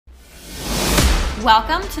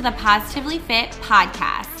Welcome to the Positively Fit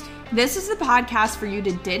podcast. This is the podcast for you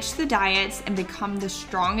to ditch the diets and become the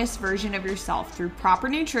strongest version of yourself through proper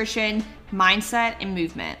nutrition, mindset, and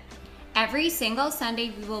movement. Every single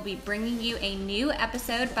Sunday, we will be bringing you a new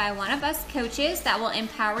episode by one of us coaches that will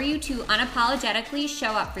empower you to unapologetically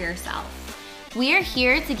show up for yourself. We are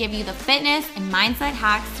here to give you the fitness and mindset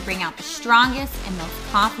hacks to bring out the strongest and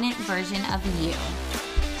most confident version of you.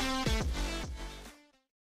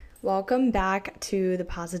 Welcome back to the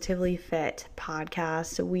Positively Fit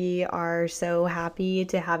podcast. We are so happy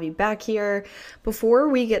to have you back here. Before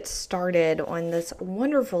we get started on this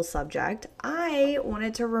wonderful subject, I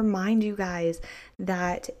wanted to remind you guys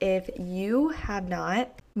that if you have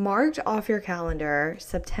not marked off your calendar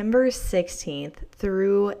September 16th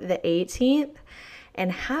through the 18th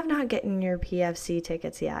and have not gotten your PFC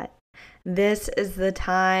tickets yet, this is the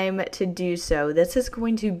time to do so. This is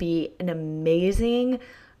going to be an amazing,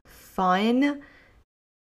 fun,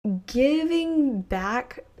 giving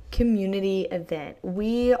back community event.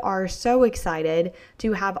 We are so excited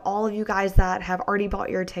to have all of you guys that have already bought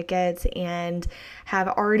your tickets and have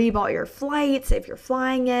already bought your flights. If you're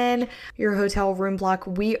flying in, your hotel room block,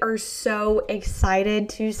 we are so excited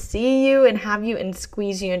to see you and have you and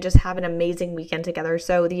squeeze you and just have an amazing weekend together.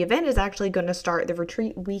 So the event is actually going to start, the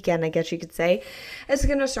retreat weekend, I guess you could say, it's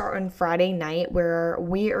going to start on Friday night, where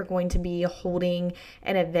we are going to be holding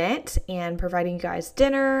an event and providing you guys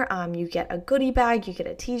dinner. You get a goodie bag, you get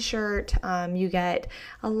a t-shirt, you get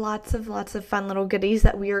lots of fun little goodies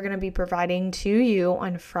that we are going to be providing to you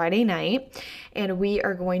on Friday night. And we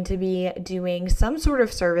are going to be doing some sort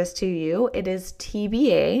of service to you. It is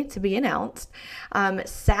TBA, to be announced.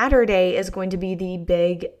 Saturday is going to be the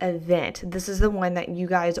big event. This is the one that you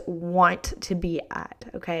guys want to be at,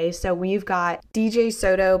 okay? So we've got DJ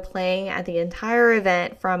Soto playing at the entire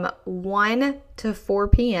event from 1 to 4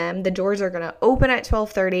 p.m. The doors are going to open at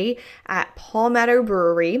 12:30 at Palmetto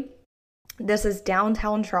Brewery. This is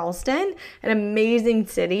downtown Charleston, an amazing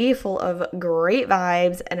city full of great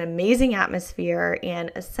vibes, an amazing atmosphere,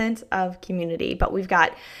 and a sense of community. But we've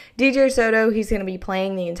got DJ Soto. He's going to be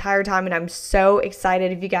playing the entire time, and I'm so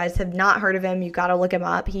excited. If you guys have not heard of him, you got to look him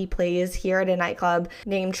up. He plays here at a nightclub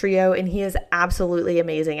named Trio, and he is absolutely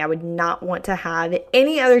amazing. I would not want to have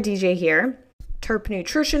any other DJ here. Terp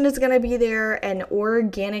Nutrition is going to be there, an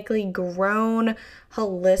organically grown,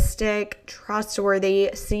 holistic, trustworthy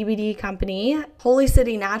CBD company. Holy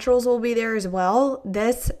City Naturals will be there as well.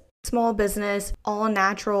 This small business, all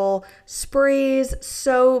natural sprays,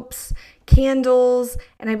 soaps, candles,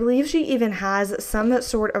 and I believe she even has some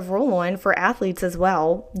sort of roll-on for athletes as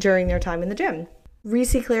well during their time in the gym.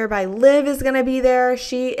 Reese Claire by Liv is going to be there.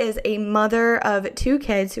 She is a mother of 2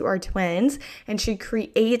 kids who are twins, and she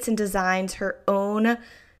creates and designs her own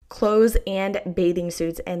clothes and bathing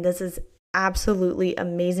suits, and this is absolutely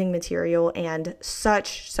amazing material and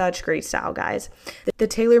such great style, guys. The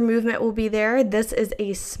Taylor Movement will be there. This is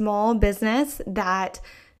a small business that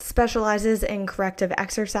specializes in corrective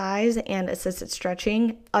exercise and assisted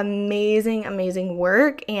stretching. Amazing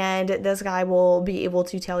work, and this guy will be able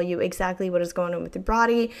to tell you exactly what is going on with your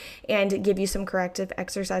body and give you some corrective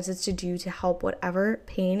exercises to do to help whatever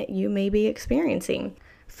pain you may be experiencing.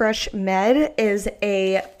 Fresh Med is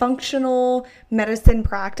a functional medicine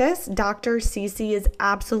practice. Dr. Cece is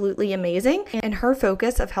absolutely amazing, and her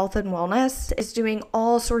focus of health and wellness is doing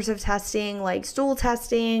all sorts of testing like stool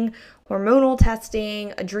testing, hormonal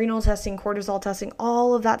testing, adrenal testing, cortisol testing,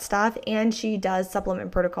 all of that stuff. And she does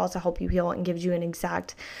supplement protocols to help you heal and gives you an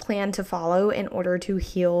exact plan to follow in order to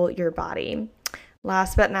heal your body.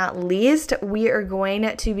 Last but not least, we are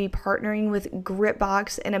going to be partnering with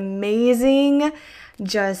Gritbox, an amazing,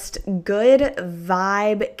 just good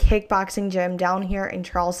vibe kickboxing gym down here in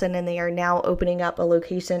Charleston, and they are now opening up a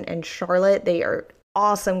location in Charlotte. They are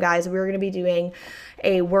awesome, guys. We're going to be doing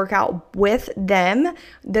a workout with them.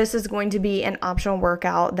 This is going to be an optional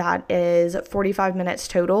workout that is 45 minutes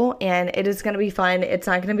total, and it is going to be fun. It's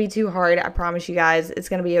not going to be too hard. I promise you guys. It's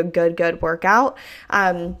going to be a good workout,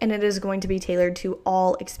 and it is going to be tailored to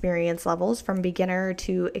all experience levels from beginner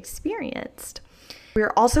to experienced.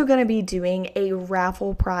 We're also going to be doing a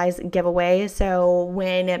raffle prize giveaway. So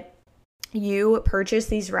when you purchase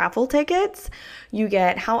these raffle tickets, you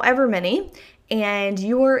get however many, and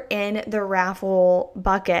you are in the raffle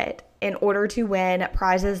bucket in order to win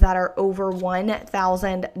prizes that are over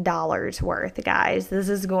 $1,000 worth, guys. This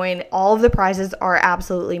is all of the prizes are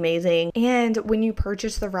absolutely amazing. And when you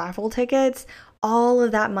purchase the raffle tickets, all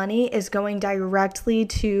of that money is going directly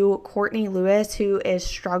to Courtney Lewis, who is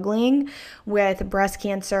struggling with breast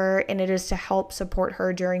cancer, and it is to help support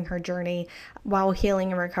her during her journey while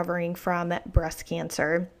healing and recovering from breast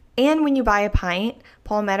cancer. And when you buy a pint,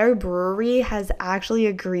 Palmetto Brewery has actually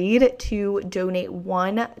agreed to donate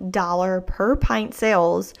 $1 per pint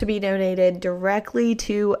sales to be donated directly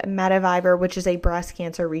to Mediviver, which is a breast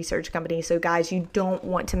cancer research company. So guys, you don't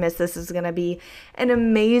want to miss this. This is going to be an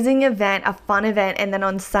amazing event, a fun event. And then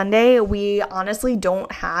on Sunday, we honestly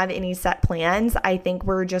don't have any set plans. I think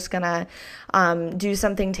we're just going to do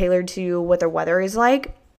something tailored to what the weather is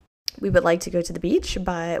like. We would like to go to the beach,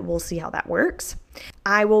 but we'll see how that works.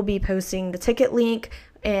 I will be posting the ticket link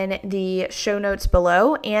in the show notes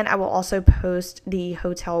below, and I will also post the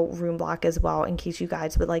hotel room block as well in case you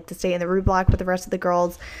guys would like to stay in the room block with the rest of the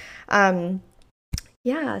girls.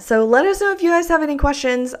 Yeah, so let us know if you guys have any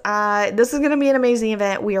questions. This is going to be an amazing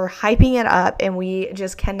event. We are hyping it up, and we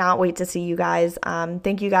just cannot wait to see you guys.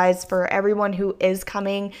 Thank you guys for everyone who is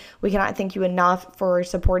coming. We cannot thank you enough for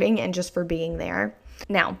supporting and just for being there.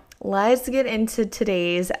 Now, let's get into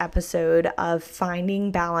today's episode of finding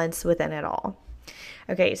balance within it all.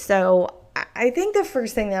 Okay, so I think the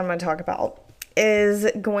first thing that I'm going to talk about is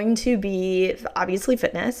going to be obviously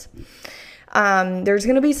fitness. There's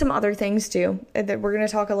going to be some other things too. That we're going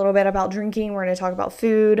to talk a little bit about drinking. We're going to talk about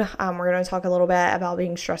food. We're going to talk a little bit about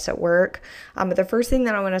being stressed at work. But the first thing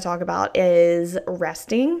that I'm going to talk about is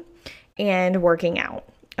resting and working out.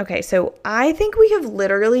 Okay, so I think we have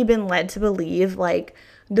literally been led to believe like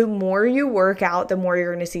the more you work out, the more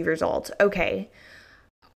you're going to see results. Okay.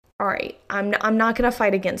 All right. I'm not going to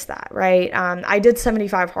fight against that, right? I did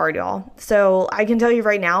 75 hard, y'all. So I can tell you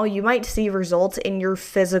right now, you might see results in your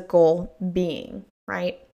physical being,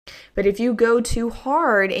 right? But if you go too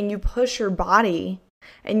hard and you push your body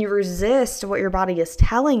and you resist what your body is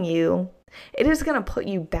telling you, it is going to put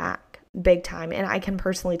you back big time. And I can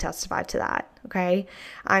personally testify to that. Okay.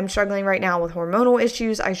 I'm struggling right now with hormonal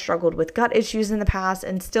issues. I struggled with gut issues in the past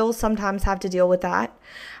and still sometimes have to deal with that.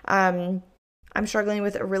 I'm struggling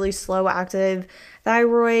with a really slow active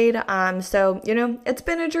thyroid. So, it's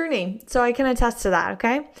been a journey. So I can attest to that.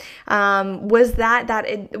 Okay. Was that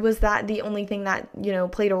the only thing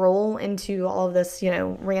that, played a role into all of this,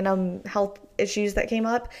 random health issues that came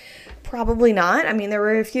up? Probably not. I mean, there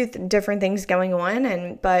were a few different things going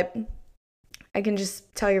on but I can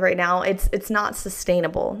just tell you right now, it's not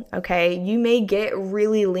sustainable, okay? You may get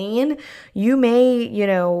really lean. You may,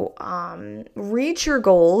 reach your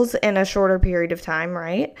goals in a shorter period of time,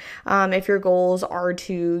 right? If your goals are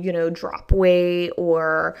to, drop weight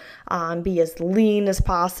or be as lean as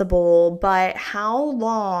possible. But how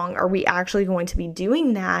long are we actually going to be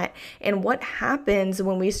doing that? And what happens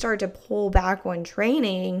when we start to pull back on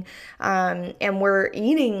training and we're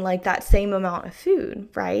eating like that same amount of food,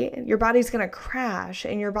 right? Your body's going to crash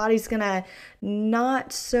and your body's gonna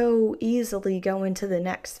not so easily go into the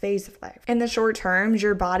next phase of life. In the short term,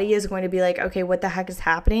 your body is going to be like, okay, what the heck is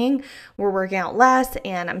happening? We're working out less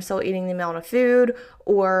and I'm still eating the amount of food,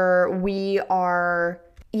 or we are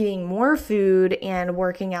eating more food and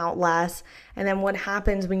working out less. And then what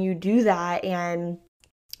happens when you do that and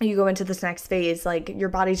you go into this next phase, like your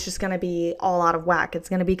body's just going to be all out of whack. It's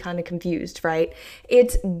going to be kind of confused, right?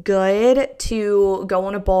 It's good to go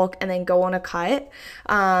on a bulk and then go on a cut,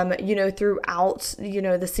 throughout,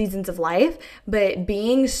 the seasons of life. But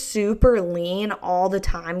being super lean all the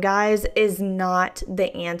time, guys, is not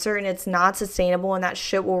the answer, and it's not sustainable, and that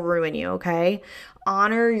shit will ruin you, okay?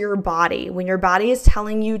 Honor your body. When your body is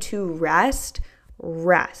telling you to rest.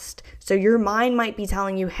 So your mind might be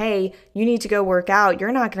telling you, hey, you need to go work out.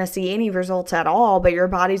 You're not going to see any results at all, but your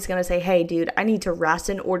body's going to say, hey, dude, I need to rest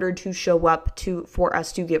in order to show up for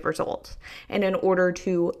us to get results and in order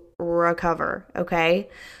to recover. Okay.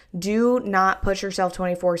 Do not push yourself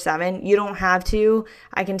 24/7. You don't have to.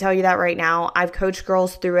 I can tell you that right now. I've coached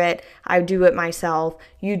girls through it. I do it myself.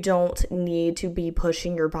 You don't need to be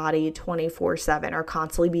pushing your body 24/7 or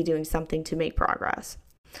constantly be doing something to make progress.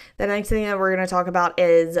 The next thing that we're going to talk about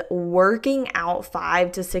is working out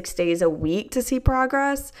 5 to 6 days a week to see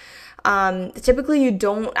progress. Typically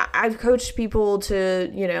I've coached people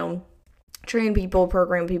to, train people,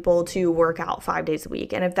 program people to work out 5 days a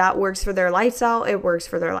week. And if that works for their lifestyle, it works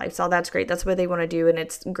for their lifestyle. That's great. That's what they want to do. And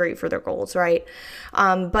it's great for their goals, right?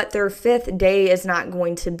 But their 5th day is not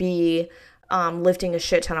going to be lifting a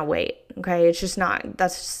shit ton of weight. Okay. It's just not,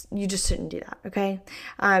 you just shouldn't do that. Okay.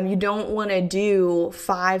 You don't want to do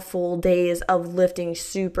 5 full days of lifting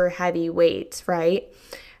super heavy weights, right?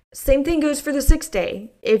 Same thing goes for the 6th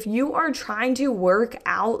day. If you are trying to work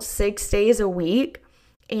out 6 days a week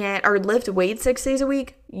or lift weights 6 days a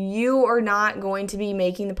week, you are not going to be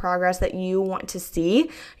making the progress that you want to see.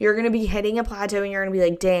 You're going to be hitting a plateau and you're going to be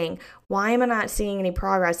like, dang, why am I not seeing any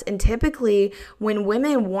progress? And typically when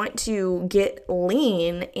women want to get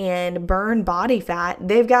lean and burn body fat,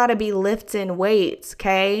 they've got to be lifting weights,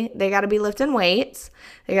 okay? They got to be lifting weights.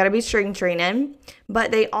 They got to be strength training,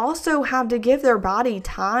 but they also have to give their body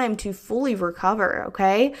time to fully recover,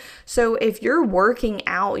 okay? So if you're working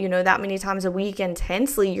out, that many times a week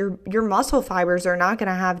intensely, your muscle fibers are not going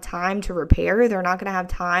to have time to repair. They're not going to have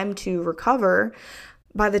time to recover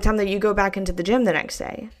by the time that you go back into the gym the next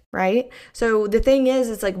day, right? So the thing is,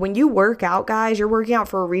 it's like when you work out, guys, you're working out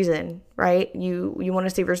for a reason, right? You want to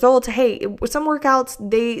see results. Hey, some workouts,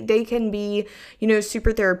 they can be,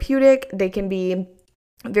 super therapeutic. They can be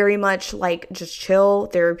very much like just chill,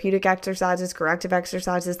 therapeutic exercises, corrective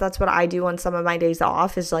exercises. That's what I do on some of my days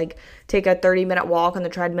off, is like take a 30-minute walk on the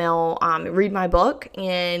treadmill, read my book,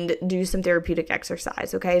 and do some therapeutic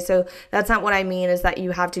exercise. Okay, so that's not what I mean is that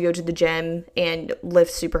you have to go to the gym and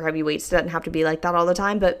lift super heavy weights. It doesn't have to be like that all the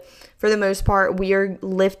time, but for the most part, we are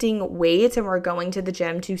lifting weights and we're going to the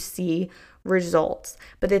gym to see results.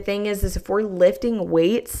 But the thing is if we're lifting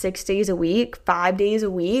weights 6 days a week, 5 days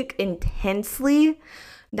a week intensely,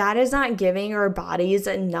 that is not giving our bodies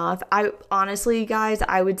enough. I honestly, guys,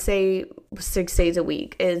 I would say 6 days a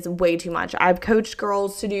week is way too much. I've coached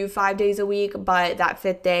girls to do 5 days a week, but that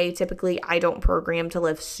fifth day, typically I don't program to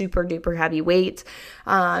lift super duper heavy weights.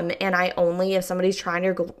 And I only, if somebody's trying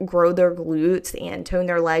to grow their glutes and tone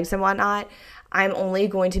their legs and whatnot, I'm only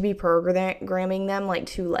going to be programming them like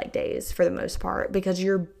 2 leg days for the most part, because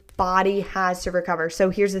your body has to recover. So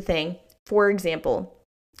here's the thing. For example,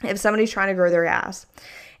 if somebody's trying to grow their ass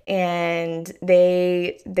and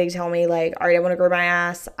they tell me like, all right, I want to grow my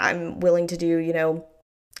ass, I'm willing to do,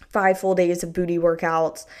 5 full days of booty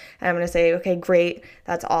workouts. And I'm going to say, okay, great.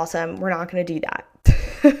 That's awesome. We're not going to do that.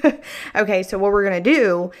 Okay, so what we're going to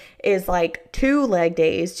do is like 2 leg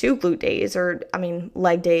days, 2 glute days,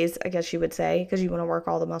 leg days, I guess you would say, because you want to work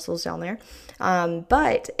all the muscles down there.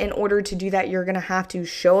 But in order to do that, you're going to have to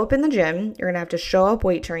show up in the gym. You're going to have to show up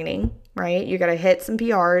weight training, right? You got to hit some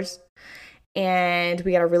PRs, and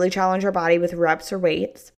we got to really challenge our body with reps or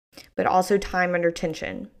weights, but also time under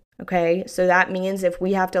tension. Okay, so that means if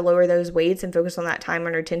we have to lower those weights and focus on that time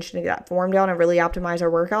under tension to get that form down and really optimize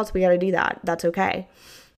our workouts, we got to do that. That's okay.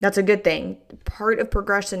 That's a good thing. Part of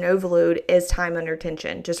progression overload is time under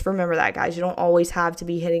tension. Just remember that, guys. You don't always have to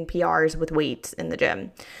be hitting PRs with weights in the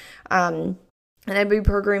gym. And I'd be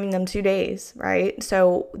programming them 2 days, right?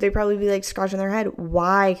 So they'd probably be like scratching their head.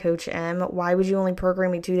 Why, Coach M? Why would you only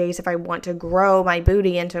program me 2 days if I want to grow my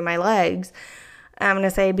booty into my legs? I'm going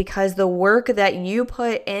to say because the work that you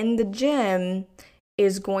put in the gym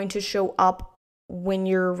is going to show up when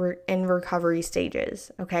you're in recovery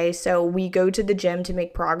stages. Okay, so we go to the gym to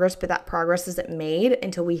make progress, but that progress isn't made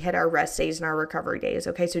until we hit our rest days and our recovery days.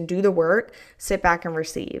 Okay, so do the work, sit back and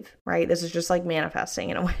receive, right? This is just like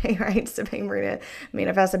manifesting in a way, right? So we're going to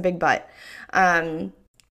manifest a big butt.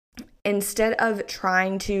 Instead of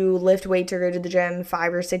trying to lift weights or go to the gym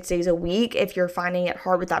 5 or 6 days a week, if you're finding it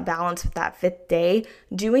hard with that balance with that 5th day,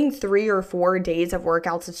 doing 3 or 4 days of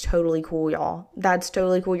workouts is totally cool, y'all. That's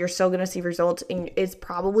totally cool. You're still going to see results, and it's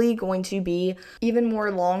probably going to be even more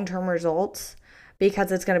long-term results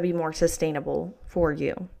because it's going to be more sustainable for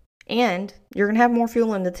you. And you're going to have more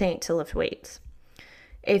fuel in the tank to lift weights.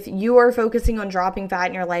 If you are focusing on dropping fat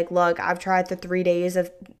and you're like, look, I've tried the 3 days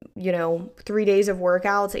of 3 days of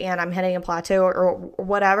workouts and I'm hitting a plateau or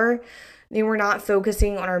whatever, then we're not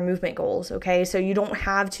focusing on our movement goals, okay? So you don't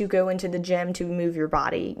have to go into the gym to move your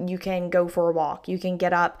body. You can go for a walk. You can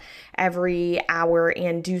get up every hour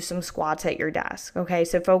and do some squats at your desk, okay?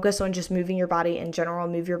 So focus on just moving your body in general.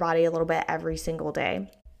 Move your body a little bit every single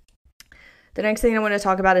day. The next thing I want to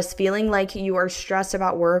talk about is feeling like you are stressed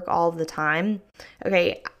about work all of the time.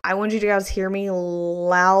 Okay, I want you to guys hear me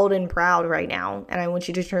loud and proud right now, and I want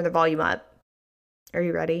you to turn the volume up. Are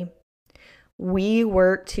you ready? We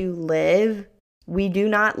work to live. We do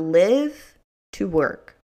not live to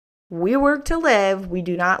work. We work to live. We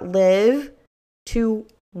do not live to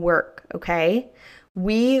work, okay?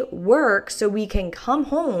 We work so we can come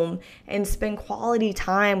home and spend quality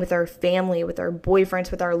time with our family, with our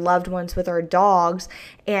boyfriends, with our loved ones, with our dogs,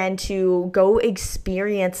 and to go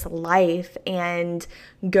experience life and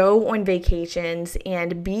go on vacations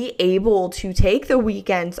and be able to take the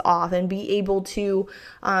weekends off and be able to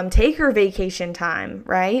take our vacation time,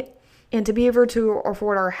 right? And to be able to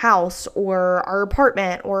afford our house or our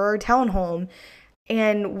apartment or our townhome.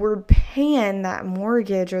 And we're paying that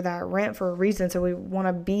mortgage or that rent for a reason. So we want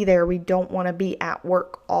to be there. We don't want to be at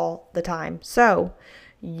work all the time. So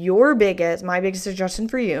my biggest suggestion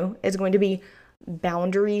for you is going to be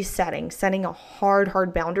boundary setting a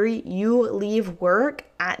hard boundary. You leave work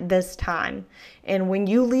at this time. And when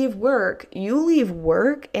you leave work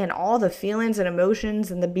and all the feelings and emotions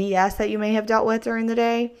and the BS that you may have dealt with during the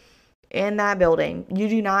day in that building. You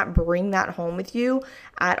do not bring that home with you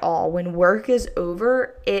at all. When work is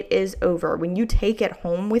over, it is over. When you take it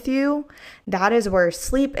home with you, that is where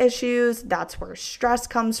sleep issues, that's where stress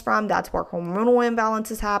comes from, that's where hormonal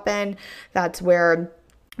imbalances happen, that's where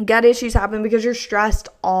gut issues happen because you're stressed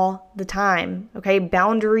all the time. Okay,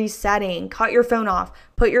 boundary setting, cut your phone off,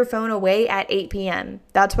 put your phone away at 8 p.m.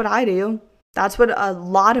 That's what I do. That's what a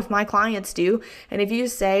lot of my clients do. And if you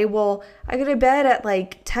say, well, I go to bed at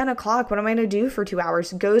like 10 o'clock, what am I going to do for 2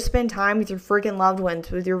 hours? Go spend time with your freaking loved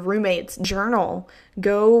ones, with your roommates, journal,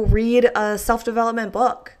 go read a self-development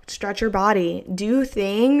book, stretch your body, do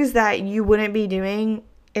things that you wouldn't be doing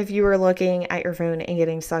if you were looking at your phone and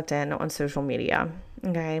getting sucked in on social media,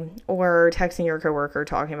 okay? Or texting your coworker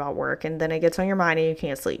talking about work, and then it gets on your mind and you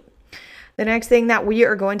can't sleep. The next thing that we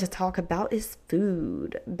are going to talk about is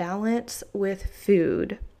food. Balance with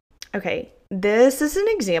food. Okay, this is an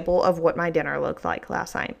example of what my dinner looked like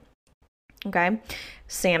last night. Okay,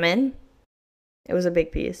 salmon. It was a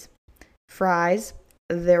big piece. Fries.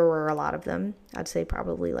 There were a lot of them. I'd say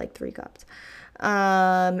probably like 3 cups.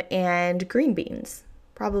 And green beans.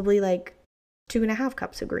 Probably like 2.5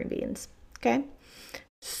 cups of green beans. Okay,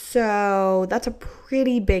 so that's a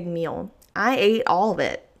pretty big meal. I ate all of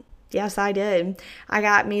it. Yes, I did. I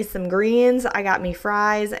got me some greens, I got me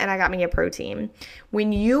fries, and I got me a protein.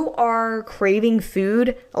 When you are craving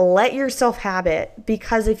food, let yourself have it,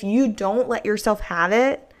 because if you don't let yourself have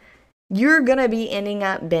it, you're going to be ending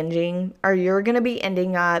up binging, or you're going to be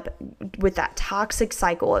ending up with that toxic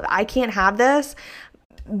cycle of, I can't have this,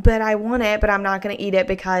 but I want it, but I'm not going to eat it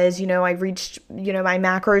because, I've reached, my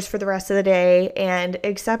macros for the rest of the day. And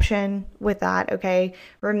exception with that, okay?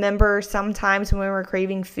 Remember, sometimes when we're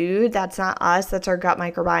craving food, that's not us, that's our gut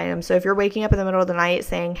microbiome. So if you're waking up in the middle of the night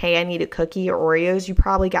saying, hey, I need a cookie or Oreos, you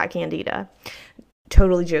probably got candida.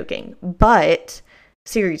 Totally joking. But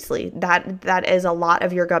seriously, that is a lot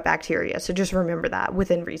of your gut bacteria. So just remember that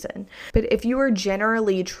within reason. But if you are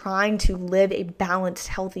generally trying to live a balanced,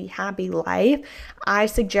 healthy, happy life, I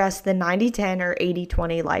suggest the 90-10 or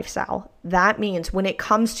 80-20 lifestyle. That means when it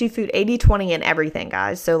comes to food, 80-20 in everything,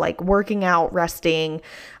 guys. So like working out, resting,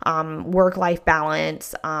 work-life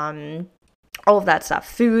balance, all of that stuff,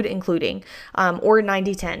 food including, or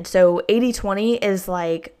 90-10. So 80-20 is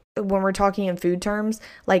like, when we're talking in food terms,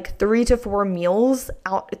 like 3 to 4 meals,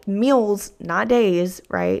 not days,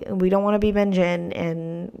 right? We don't want to be binging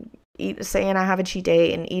and saying I have a cheat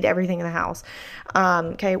day and eat everything in the house.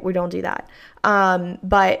 Okay, we don't do that.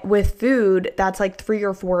 But with food, that's like 3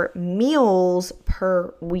 or 4 meals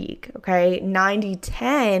per week. Okay,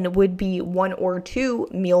 90-10 would be 1 or 2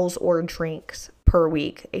 meals or drinks per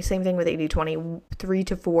week. Same thing with 80-20, 3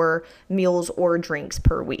 to 4 meals or drinks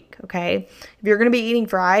per week, okay? If you're going to be eating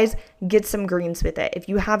fries, get some greens with it. If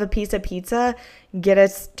you have a piece of pizza, get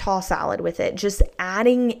a tossed salad with it. Just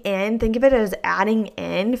adding in, think of it as adding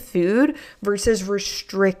in food versus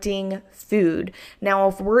restricting food. Now,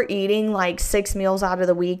 if we're eating like 6 meals out of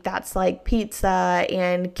the week, that's like pizza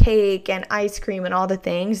and cake and ice cream and all the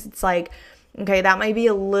things, it's like, okay, that might be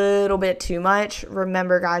a little bit too much.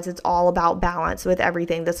 Remember, guys, it's all about balance with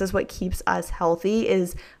everything. This is what keeps us healthy,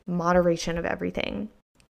 is moderation of everything.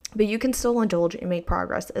 But you can still indulge and make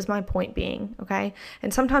progress, is my point being, okay?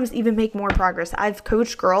 And sometimes even make more progress. I've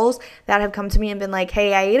coached girls that have come to me and been like,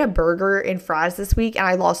 hey, I ate a burger and fries this week and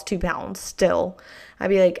I lost 2 pounds still. I'd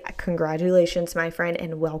be like, congratulations, my friend,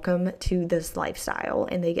 and welcome to this lifestyle.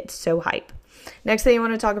 And they get so hype. Next thing I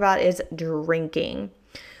want to talk about is drinking.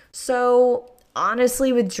 So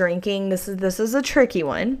honestly, with drinking, this is a tricky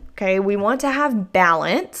one, okay? We want to have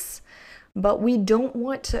balance, but we don't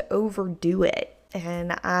want to overdo it.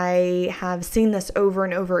 And I have seen this over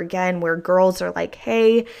and over again where girls are like,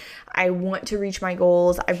 hey, I want to reach my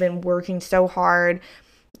goals. I've been working so hard,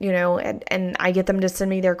 and I get them to send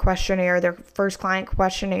me their questionnaire, their first client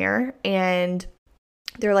questionnaire, and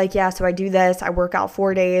they're like, yeah, so I do this, I work out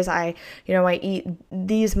 4 days, I eat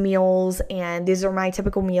these meals, and these are my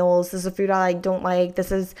typical meals, this is the food I don't like,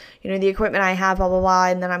 this is, the equipment I have, blah, blah, blah,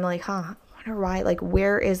 and then I'm like, I wonder why, like,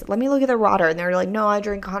 let me look at the water, and they're like, no, I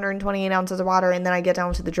drink 128 ounces of water, and then I get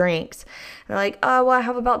down to the drinks, and they're like, oh, well, I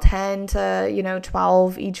have about 10 to,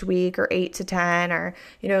 12 each week, or 8 to 10, or,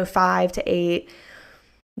 5 to 8,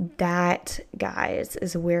 that, guys,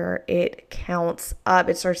 is where it counts up,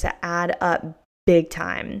 it starts to add up big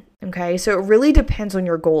time. Okay. So it really depends on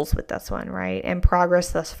your goals with this one, right? And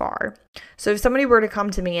progress thus far. So if somebody were to come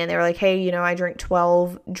to me and they were like, hey, I drink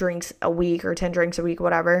 12 drinks a week or 10 drinks a week,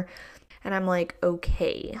 whatever. And I'm like,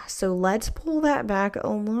 okay, so let's pull that back a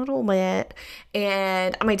little bit.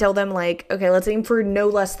 And I might tell them like, okay, let's aim for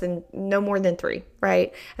no more than 3,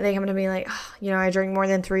 right? And they come to me like, I drink more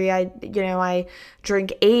than 3. I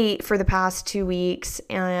drink 8 for the past 2 weeks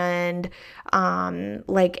and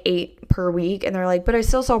like 8 per week. And they're like, but I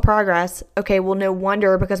still saw progress. Okay, well, no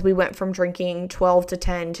wonder, because we went from drinking 12 to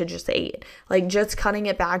 10 to just 8. Like, just cutting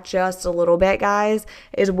it back just a little bit, guys,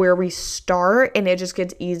 is where we start, and it just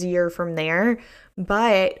gets easier from there.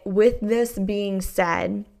 But with this being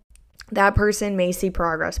said, that person may see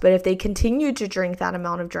progress, but if they continue to drink that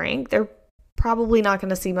amount of drink, they're probably not going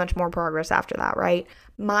to see much more progress after that, right?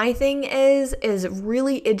 My thing is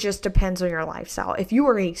really, it just depends on your lifestyle. If you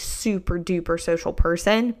are a super duper social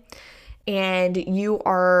person and you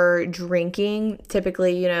are drinking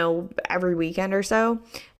typically, every weekend or so,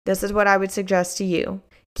 this is what I would suggest to you.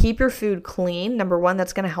 Keep your food clean. Number 1,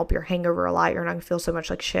 that's going to help your hangover a lot. You're not going to feel so much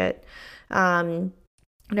like shit.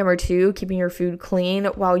 Number 2, keeping your food clean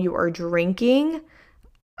while you are drinking.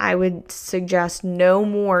 I would suggest no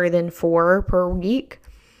more than 4 per week.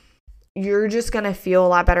 You're just going to feel a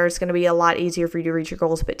lot better. It's going to be a lot easier for you to reach your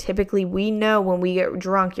goals. But typically, we know when we get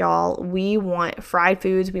drunk, y'all, we want fried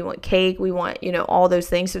foods, we want cake, we want, all those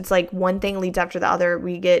things. So it's like one thing leads after the other.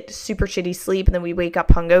 We get super shitty sleep and then we wake up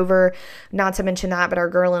hungover. Not to mention that, but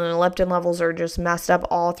our ghrelin and leptin levels are just messed up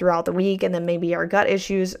all throughout the week. And then maybe our gut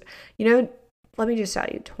issues. Let me just tell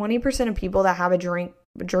you, 20% of people that have a drink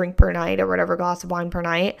per night or whatever, glass of wine per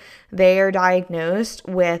night, they are diagnosed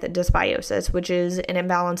with dysbiosis, which is an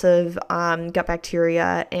imbalance of gut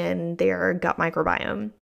bacteria in their gut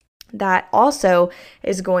microbiome. That also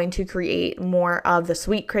is going to create more of the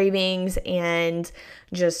sweet cravings and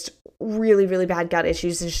just really, really bad gut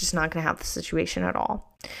issues. It's just not going to help the situation at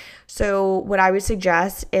all. So what I would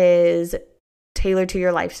suggest is tailor to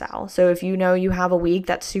your lifestyle. So if you have a week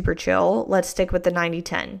that's super chill, let's stick with the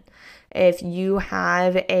 90-10. If you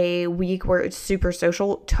have a week where it's super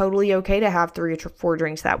social, totally okay to have 3 or 4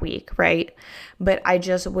 drinks that week, right? But I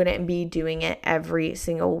just wouldn't be doing it every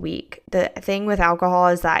single week. The thing with alcohol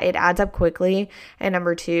is that it adds up quickly. And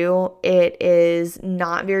number 2, it is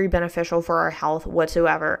not very beneficial for our health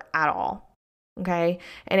whatsoever at all. Okay?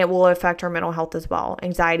 And it will affect our mental health as well.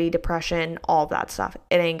 Anxiety, depression, all of that stuff.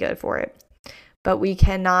 It ain't good for it. But we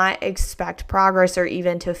cannot expect progress or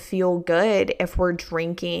even to feel good if we're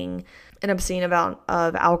drinking an obscene amount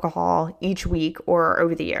of alcohol each week or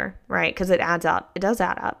over the year, right? Because it adds up. It does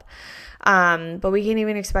add up. But we can't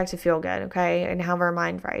even expect to feel good, okay? And have our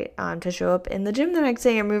mind right, to show up in the gym the next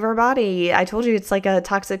day and move our body. I told you it's like a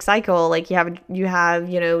toxic cycle. Like you have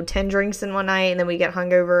 10 drinks in one night and then we get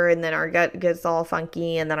hungover and then our gut gets all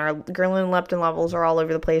funky and then our ghrelin and leptin levels are all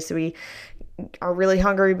over the place. So we are really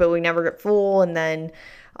hungry, but we never get full. And then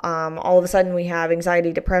all of a sudden we have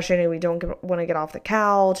anxiety, depression, and we don't want to get off the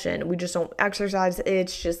couch and we just don't exercise.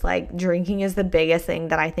 It's just like drinking is the biggest thing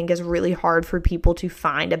that I think is really hard for people to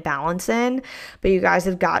find a balance in. But you guys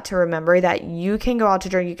have got to remember that you can go out to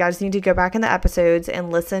drink. You guys need to go back in the episodes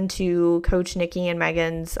and listen to Coach Nikki and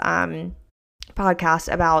Megan's podcast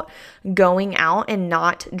about going out and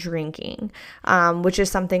not drinking, which is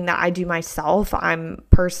something that I do myself. I'm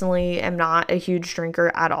personally am not a huge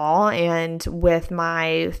drinker at all, and with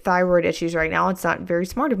my thyroid issues right now, it's not very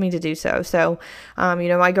smart of me to do so. So,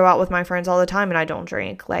 I go out with my friends all the time and I don't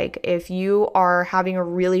drink. Like, if you are having a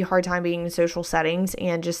really hard time being in social settings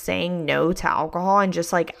and just saying no to alcohol and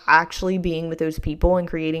just like actually being with those people and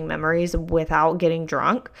creating memories without getting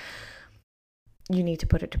drunk, you need to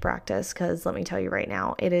put it to practice, because let me tell you right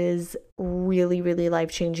now, it is really, really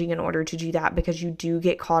life-changing in order to do that, because you do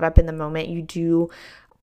get caught up in the moment.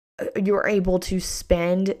 You're able to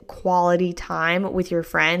spend quality time with your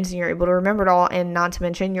friends and you're able to remember it all. And not to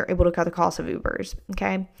mention, you're able to cut the cost of Ubers.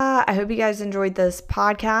 Okay. I hope you guys enjoyed this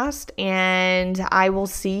podcast, and I will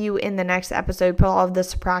see you in the next episode. Put all of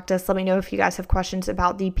this to practice. Let me know if you guys have questions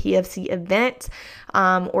about the PFC event,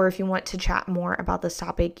 or if you want to chat more about this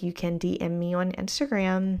topic, you can DM me on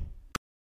Instagram.